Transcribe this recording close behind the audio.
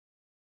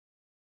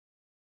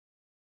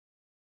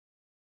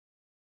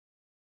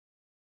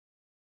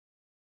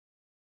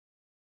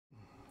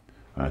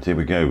Right, here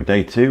we go.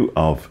 Day 2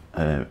 of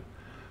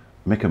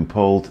Mick and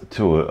Paul's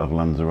tour of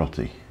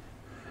Lanzarote.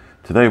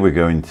 Today we're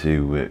going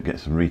to get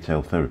some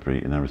retail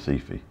therapy in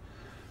Arrecife.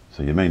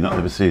 So you may not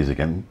ever see us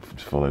again.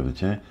 Just fall over the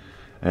chair.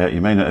 You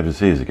may not ever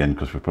see us again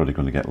because we're probably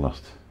going to get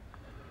lost.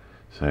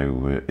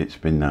 So it's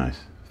been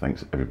nice.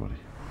 Thanks everybody.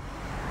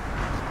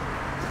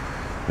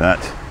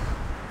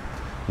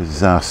 This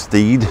is our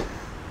steed.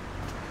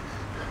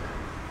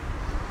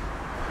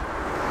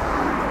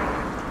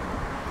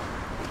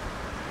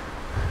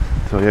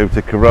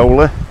 Toyota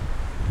Corolla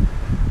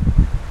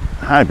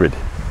hybrid.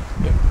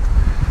 Yep.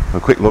 A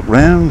quick look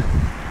round.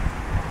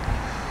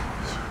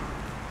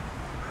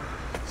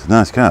 It's a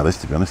nice car,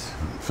 this, to be honest.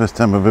 First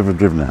time I've ever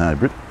driven a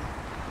hybrid.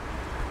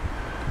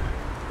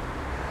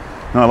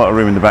 Not a lot of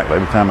room in the back though,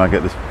 by the time I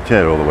get this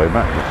chair all the way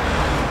back.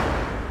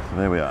 So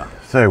there we are.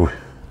 So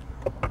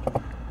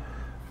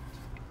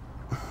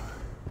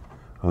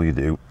all you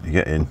do, you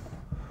get in.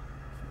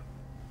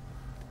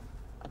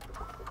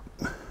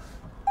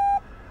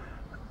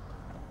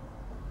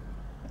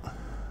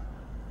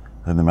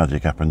 Then the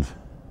magic happens,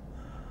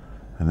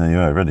 and there you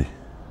are, ready.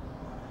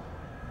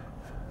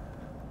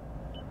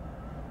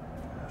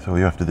 So all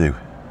you have to do,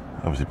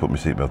 obviously put my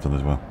seatbelt on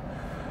as well.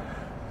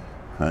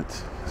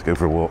 Right, let's go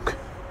for a walk.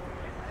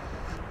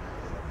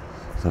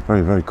 So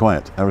very, very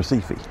quiet,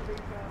 Arrecife.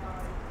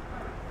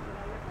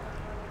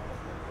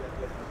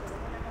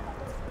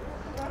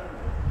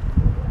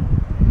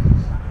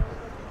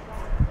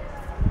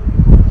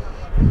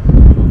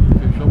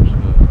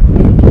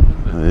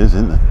 There is,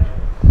 isn't there?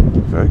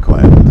 Very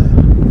quiet, isn't it?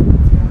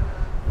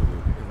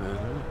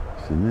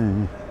 It's in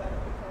there.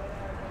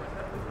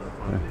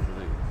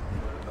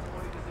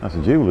 That's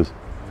a jeweller's.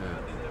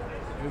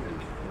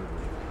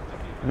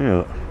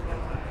 Yeah.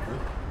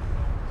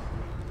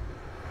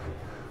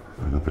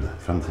 We're up in a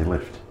fancy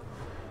lift.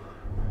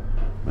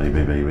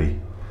 Maybe,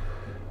 maybe.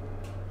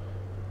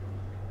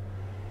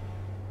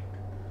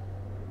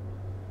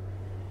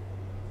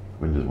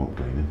 Windows won't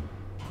clean in.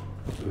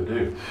 They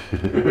do.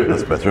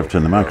 That's better. I've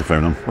turned the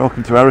microphone on.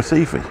 Welcome to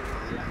Arrecife.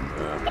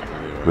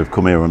 We've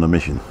come here on a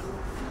mission.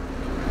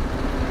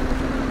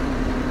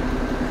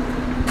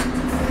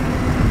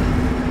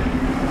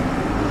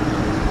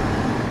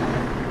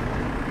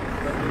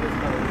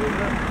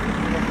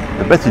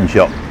 The betting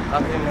shop.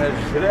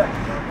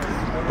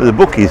 There's the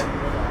bookies.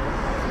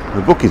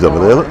 The bookies over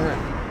there, look.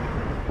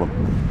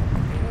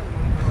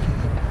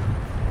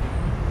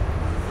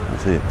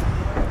 That's it.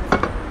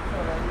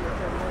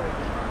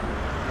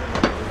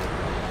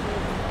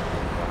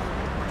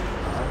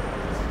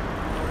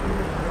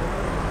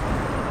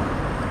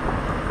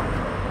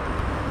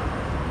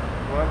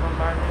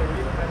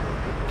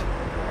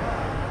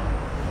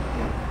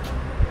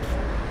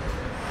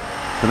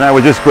 So now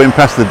we're just going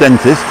past the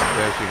dentist.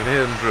 Yes, you can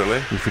hear them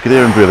drilling. If you can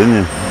hear them drilling,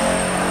 yeah.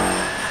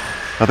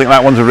 I think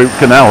that one's a root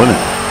canal, isn't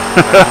it?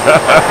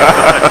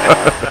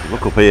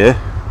 Look up here.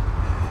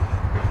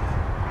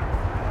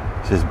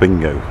 It says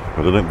bingo,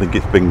 but I don't think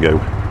it's bingo.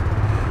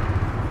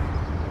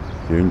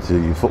 You're into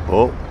your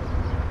football.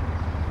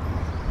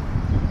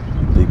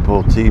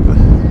 Deportiva.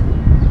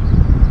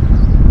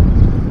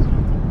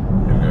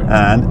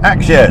 And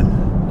action!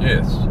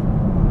 Yes.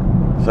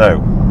 So,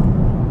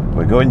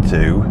 we're going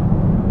to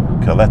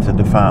Caleta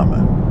de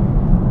Fama,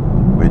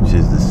 which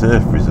is the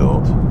surf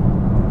resort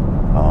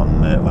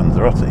on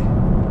Lanzarote.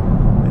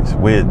 It's a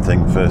weird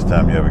thing first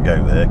time you ever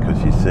go there because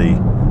you see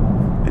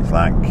it's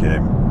like I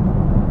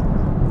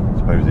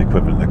suppose the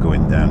equivalent of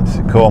going down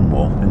to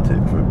Cornwall, isn't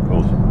it, for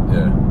us?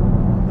 Yeah.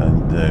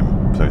 And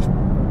so it's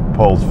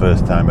Paul's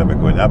first time ever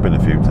going. I've been a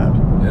few times.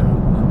 Yeah.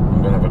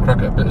 I'm going to have a crack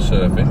at a bit of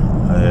surfing.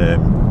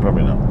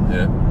 Probably not.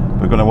 Yeah.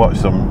 We're going to watch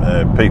some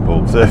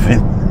people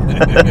surfing.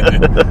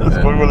 That's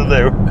what we're going to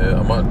do. Yeah,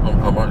 I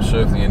might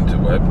surf the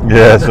interweb.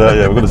 Yeah, so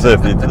yeah, we're going to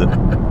surf the internet.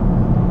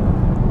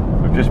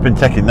 We've just been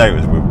taking note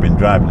as we've been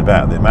driving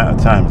about the amount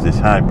of times this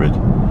hybrid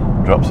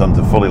drops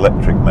onto full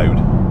electric mode.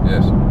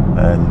 Yes.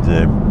 And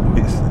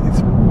it's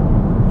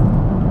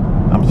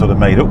I'm sort of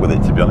made up with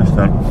it, to be honest.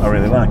 I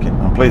really like it.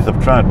 I'm pleased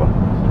I've tried one.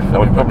 I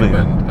would probably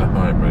recommend a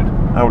hybrid.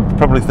 I would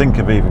probably think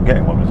of even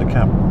getting one as a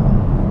cab.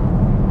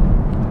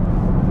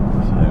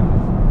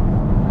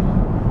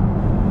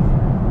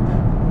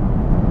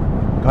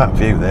 That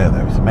view there,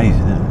 though, it's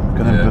amazing, isn't it? Look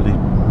at them bloody...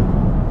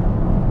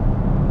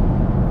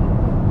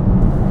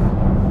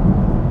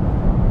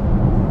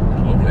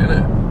 Lovely, isn't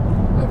it?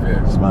 That view.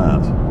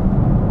 Smart.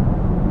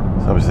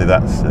 So obviously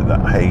that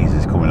haze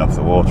is coming off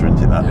the water, isn't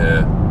it? That?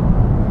 Yeah.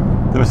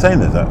 They were saying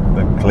there's the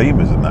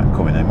cleamers and that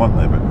coming in, weren't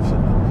they? But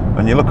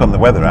when you look on the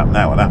weather app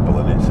now on Apple,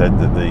 and it said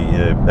that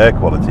the air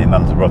quality in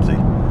Lanzarote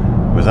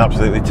was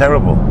absolutely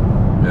terrible.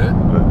 Yeah.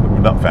 But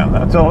we've not found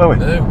that at all, have we?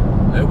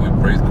 No, we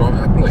breathe quite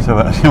happily. So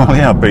actually, well,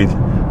 yeah, I've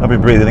been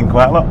breathing in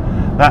quite a lot.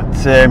 That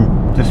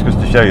just goes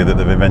to show you that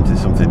they've invented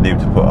something new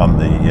to put on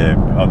the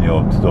on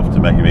your stuff to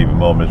make you even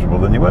more miserable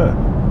than you were.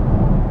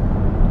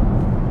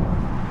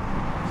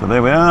 So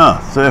there we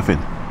are,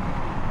 surfing.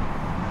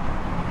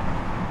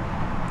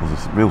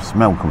 There's a real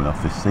smell coming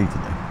off this sea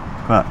today.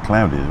 It's quite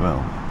cloudy as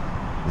well.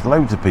 There's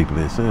loads of people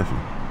here surfing.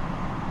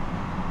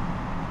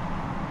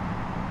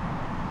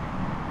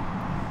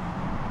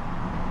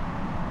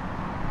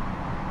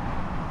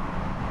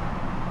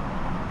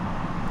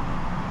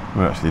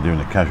 We're actually doing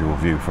a casual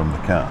view from the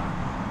car.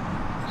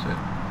 That's it.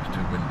 It's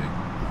too windy.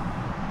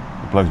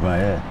 It blows my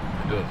hair.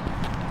 It does.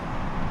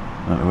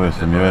 Not the worst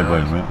than your hair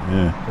blowing, mate.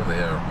 Yeah. Got the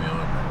hair off my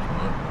eyebrows,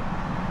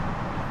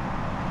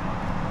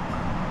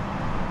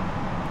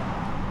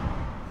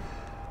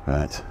 right?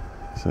 Right.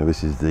 So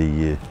this is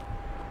the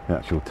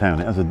actual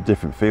town. It has a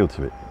different feel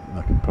to it,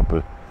 like a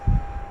proper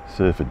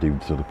surfer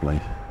dude sort of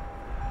place.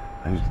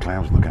 Those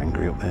clouds look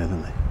angry up there,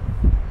 don't they?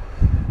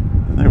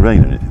 There's no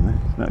rain or anything there.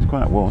 No, it's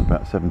quite warm,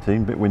 about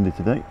 17, a bit windy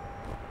today.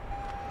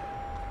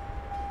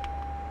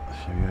 I'll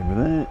show you over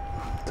there.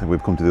 So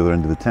we've come to the other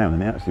end of the town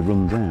and it actually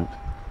runs out.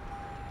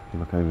 If you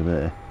look over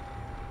there,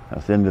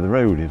 that's the end of the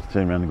road. You have to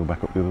turn around and go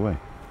back up the other way.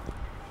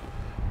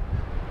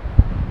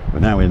 We're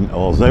now in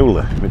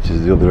Orzola, which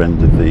is the other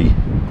end of the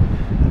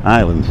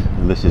island,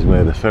 and this is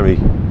where the ferry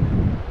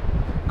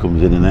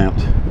comes in and out.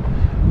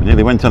 We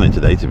nearly went on it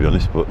today, to be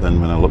honest, but then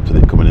when I looked at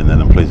it coming in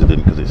then I'm pleased I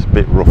didn't, because it's a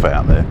bit rough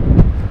out there.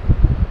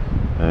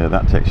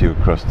 That takes you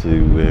across to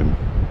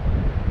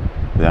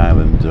the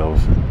island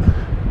of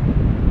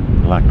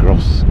La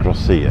Grossia,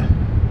 Grocia.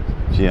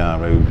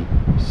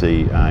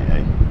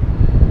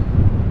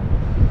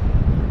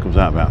 Comes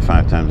out about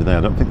 5 times a day.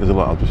 I don't think there's a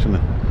lot. I'm just going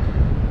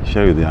to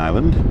show you the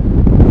island.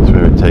 That's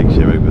where it takes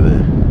you over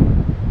there.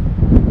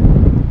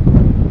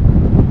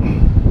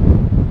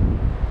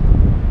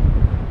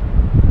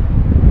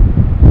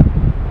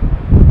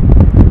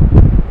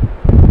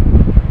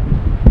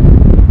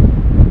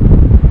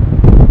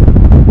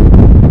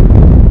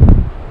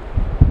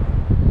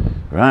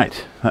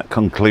 Right, that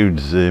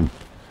concludes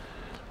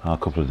our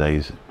couple of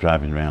days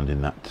driving around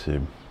in that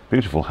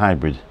beautiful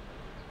hybrid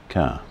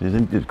car.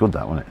 It's good,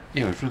 that, wasn't it?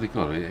 Yeah, it was really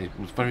good. It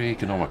was very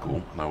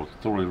economical, and I would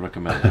thoroughly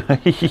recommend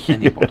it to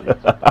anybody.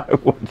 I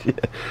would, yeah.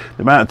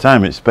 The amount of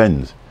time it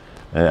spends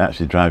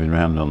actually driving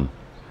around on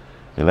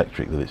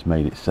electric that it's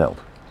made itself.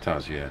 It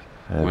has, yeah.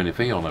 I mean, if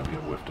Eon ever get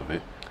whiffed of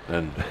it,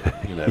 then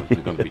you know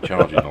they're going to be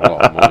charging a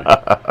lot of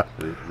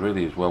money. It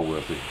really is well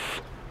worth it.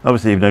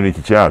 Obviously, you've no need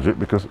to charge it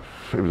because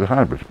it was a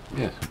hybrid.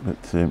 Yes. But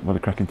what a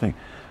cracking thing.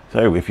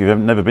 So, if you've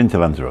never been to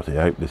Lanzarote,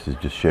 I hope this has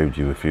just showed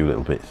you a few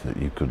little bits that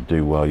you could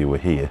do while you were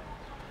here,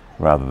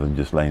 rather than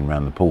just laying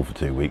around the pool for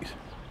 2 weeks,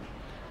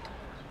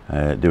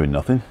 doing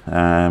nothing.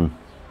 I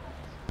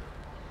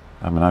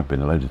mean, I've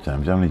been a load of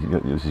times.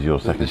 This is your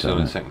second time. This is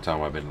the second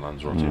time I've been to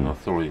Lanzarote, and I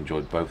thoroughly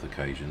enjoyed both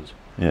occasions.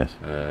 Yes.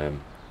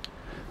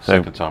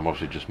 Second time,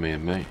 obviously, just me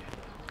and me.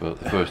 But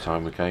the first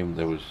time we came,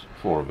 there was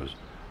 4 of us.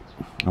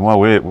 And while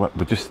we're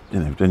just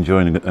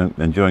enjoying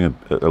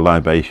a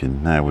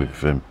libation, now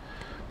we've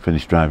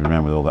finished driving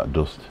around with all that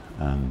dust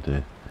and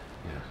Yes.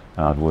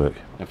 hard work.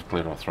 We have to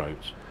clear our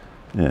throats.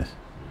 Yes.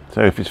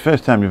 So if it's the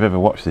first time you've ever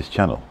watched this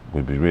channel,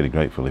 we'd be really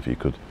grateful if you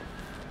could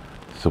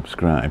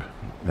subscribe,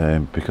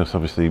 because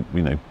obviously,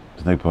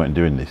 there's no point in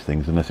doing these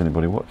things unless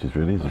anybody watches,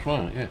 really, is there? That's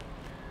right, yeah.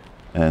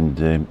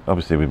 And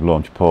obviously we've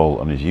launched Paul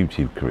on his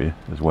YouTube career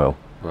as well.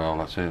 Well,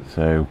 that's it.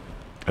 So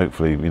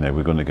hopefully,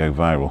 we're going to go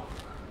viral.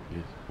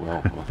 Yeah.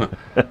 Well.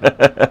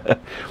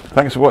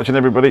 Thanks for watching,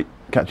 everybody.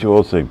 Catch you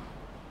all soon.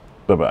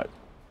 Bye-bye.